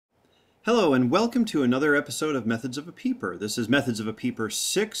Hello and welcome to another episode of Methods of a Peeper. This is Methods of a Peeper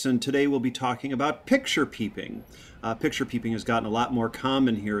 6, and today we'll be talking about picture peeping. Picture peeping has gotten a lot more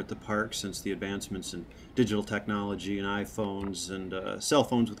common here at the park since the advancements in digital technology and iPhones and cell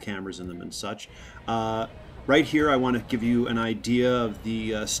phones with cameras in them and such. Right here I want to give you an idea of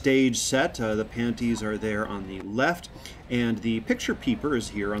the stage set. The panties are there on the left and the picture peeper is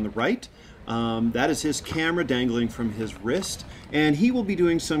here on the right. That is his camera dangling from his wrist, and he will be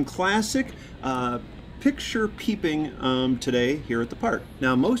doing some classic picture peeping today here at the park.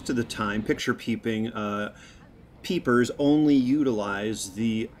 Now, most of the time, picture peeping peepers only utilize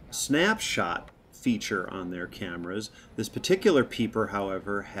the snapshot feature on their cameras. This particular peeper,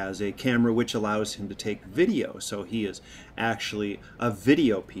 however, has a camera which allows him to take video, so he is actually a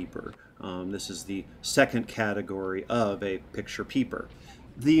video peeper. This is the second category of a picture peeper.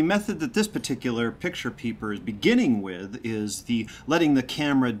 The method that this particular picture peeper is beginning with is the letting the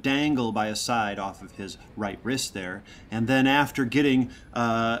camera dangle by a side off of his right wrist there, and then after getting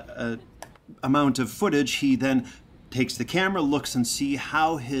an amount of footage, he then takes the camera, looks and see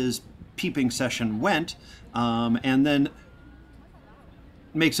how his peeping session went, and then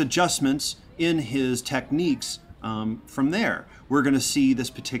makes adjustments in his techniques from there. We're going to see this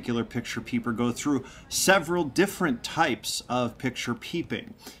particular picture peeper go through several different types of picture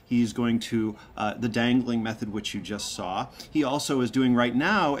peeping. He's going to the dangling method, which you just saw. He also is doing right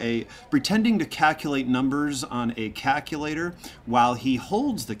now pretending to calculate numbers on a calculator while he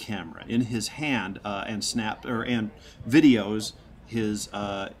holds the camera in his hand and videos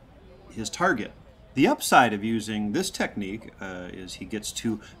his target. The upside of using this technique is he gets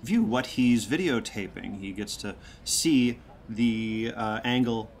to view what he's videotaping. He gets to see the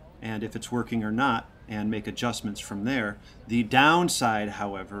angle and if it's working or not and make adjustments from there. The downside,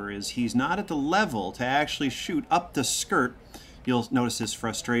 however, is he's not at the level to actually shoot up the skirt. You'll notice his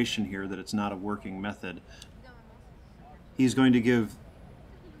frustration here that it's not a working method. He's going to give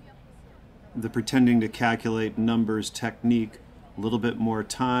the pretending to calculate numbers technique a little bit more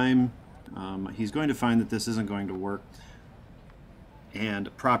time. He's going to find that this isn't going to work,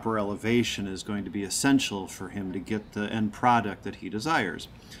 and proper elevation is going to be essential for him to get the end product that he desires.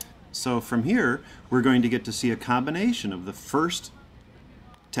 So from here, we're going to get to see a combination of the first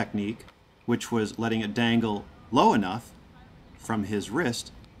technique, which was letting it dangle low enough from his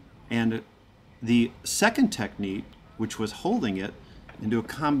wrist, and the second technique, which was holding it, into a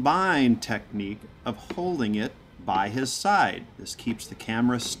combined technique of holding it by his side. This keeps the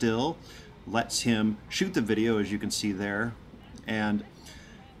camera still, lets him shoot the video, as you can see there, and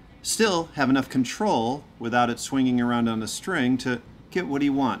still have enough control without it swinging around on a string to get what he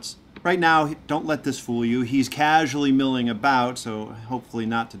wants. Right now, don't let this fool you. He's casually milling about, so hopefully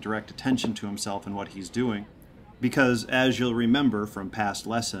not to direct attention to himself and what he's doing. Because, as you'll remember from past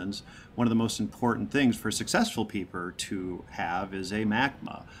lessons, one of the most important things for a successful peeper to have is a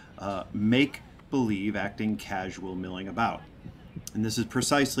MACMA, make-believe acting casual milling about. And this is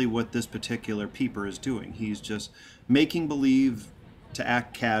precisely what this particular peeper is doing. He's just making believe to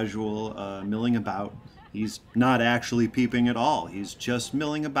act casual, milling about. He's not actually peeping at all. He's just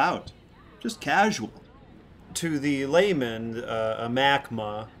milling about, just casual. To the layman, a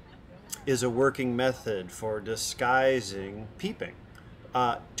MACMA is a working method for disguising peeping.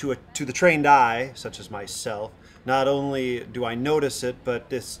 To the trained eye, such as myself, not only do I notice it, but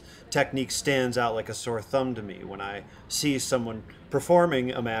this technique stands out like a sore thumb to me. When I see someone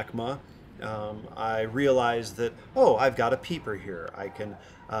performing a MACMA, I realize that, oh, I've got a peeper here. I can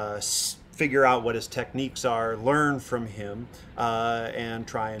figure out what his techniques are, learn from him, and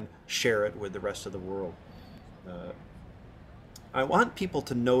try and share it with the rest of the world. I want people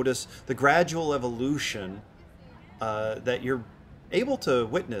to notice the gradual evolution that you're able to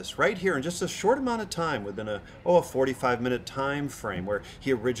witness right here in just a short amount of time, within a 45-minute time frame, where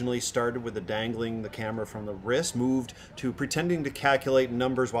he originally started with dangling the camera from the wrist, moved to pretending to calculate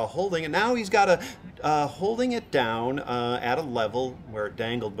numbers while holding it. Now he's got holding it down at a level where it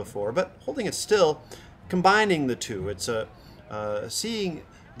dangled before, but holding it still, combining the two. It's seeing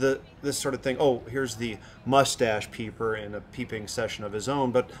this sort of thing. Oh, here's the mustache peeper in a peeping session of his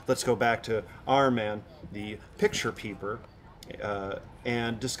own, but let's go back to our man, the picture peeper,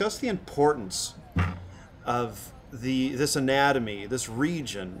 and discuss the importance of this anatomy, this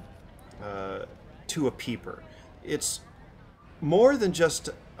region, to a peeper. It's more than just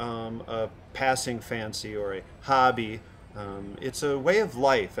a passing fancy or a hobby. It's a way of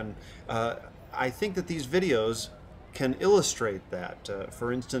life, and I think that these videos can illustrate that.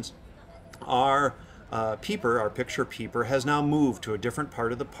 For instance, our peeper, our picture peeper, has now moved to a different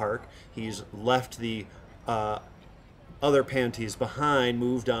part of the park. He's left the other panties behind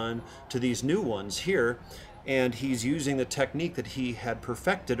moved on to these new ones here, and he's using the technique that he had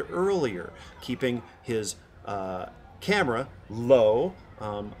perfected earlier, keeping his camera low,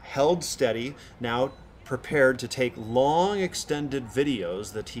 held steady, now prepared to take long extended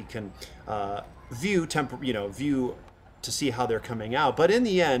videos that he can view to see how they're coming out, but in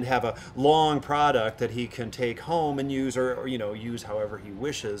the end have a long product that he can take home and use, or use however he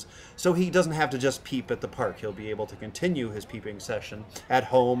wishes, so he doesn't have to just peep at the park. He'll be able to continue his peeping session at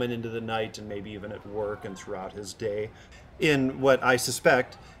home and into the night, and maybe even at work and throughout his day, in what I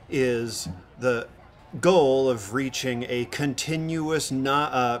suspect is the goal of reaching a continuous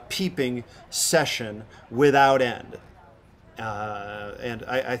peeping session without end. And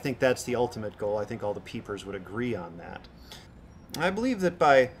I think that's the ultimate goal. I think all the peepers would agree on that. I believe that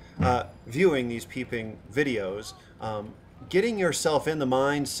by viewing these peeping videos, getting yourself in the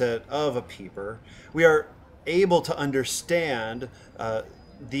mindset of a peeper, we are able to understand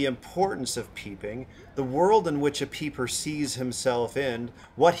the importance of peeping, the world in which a peeper sees himself in,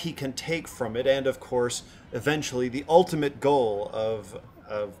 what he can take from it, and of course, eventually, the ultimate goal of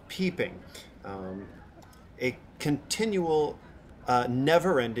peeping. A continual,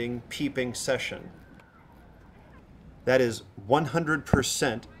 never-ending peeping session that is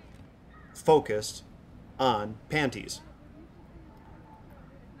 100% focused on panties.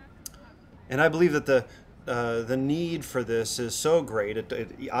 And I believe that the need for this is so great.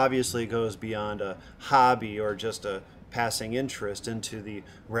 It obviously goes beyond a hobby or just a passing interest into the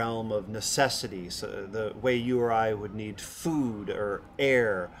realm of necessity. So the way you or I would need food or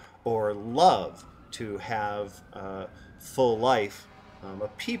air or love to have full life. A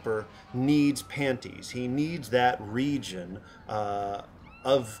peeper needs panties. He needs that region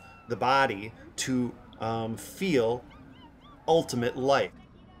of the body to feel ultimate life.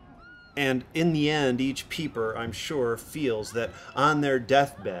 And in the end, each peeper, I'm sure, feels that on their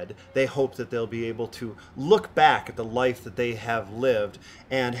deathbed, they hope that they'll be able to look back at the life that they have lived,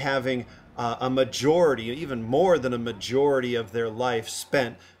 and having a majority, even more than a majority of their life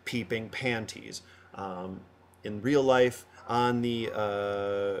spent peeping panties. In real life, on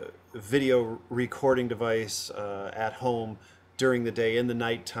the video recording device at home during the day, in the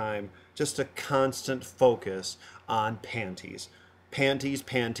nighttime, just a constant focus on panties. Panties,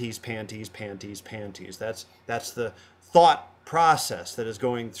 panties, panties, panties, panties. That's the thought process that is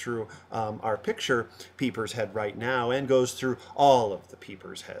going through our picture peeper's head right now, and goes through all of the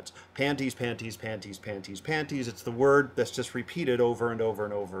peepers' heads. Panties, panties, panties, panties, panties. It's the word that's just repeated over and over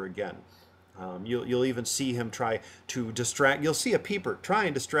and over again. You'll even see him try to distract. You'll see a peeper try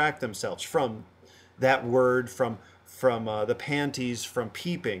and distract themselves from that word, from the panties, from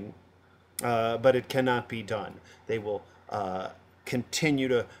peeping, but it cannot be done. They will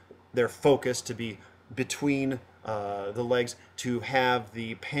continue their focus to be between the legs, to have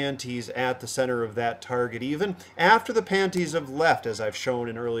the panties at the center of that target. Even after the panties have left, as I've shown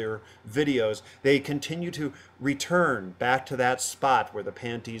in earlier videos, they continue to return back to that spot where the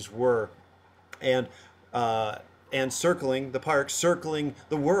panties were, and circling the park, circling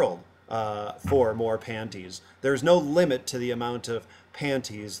the world for more panties. There's no limit to the amount of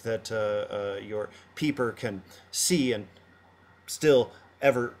panties that your peeper can see and still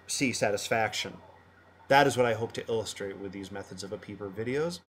ever see satisfaction. That is what I hope to illustrate with these Methods of a Peeper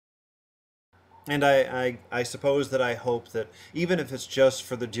videos. And I suppose that I hope that even if it's just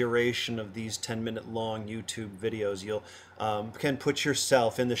for the duration of these 10-minute long YouTube videos, you'll can put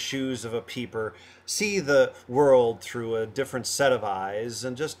yourself in the shoes of a peeper, see the world through a different set of eyes,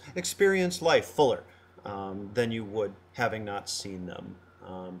 and just experience life fuller than you would having not seen them.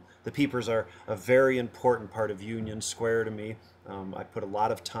 The peepers are a very important part of Union Square to me. I put a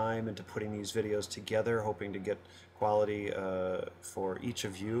lot of time into putting these videos together, hoping to get quality for each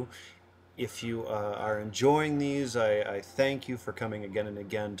of you. If you are enjoying these, I thank you for coming again and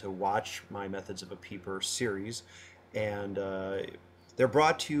again to watch my Methods of a Peeper series. And they're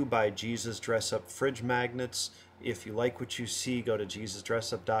brought to you by Jesus Dress Up Fridge Magnets. If you like what you see, go to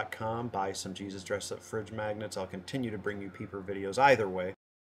JesusDressUp.com, buy some Jesus Dress Up Fridge Magnets. I'll continue to bring you Peeper videos either way.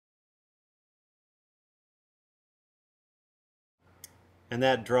 And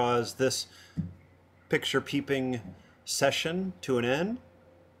that draws this picture peeping session to an end.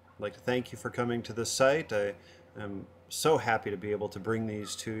 I'd like to thank you for coming to the site. I am so happy to be able to bring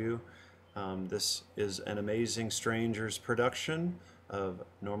these to you. This is an Amazing Strangers production of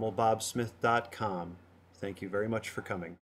NormalBobSmith.com. Thank you very much for coming.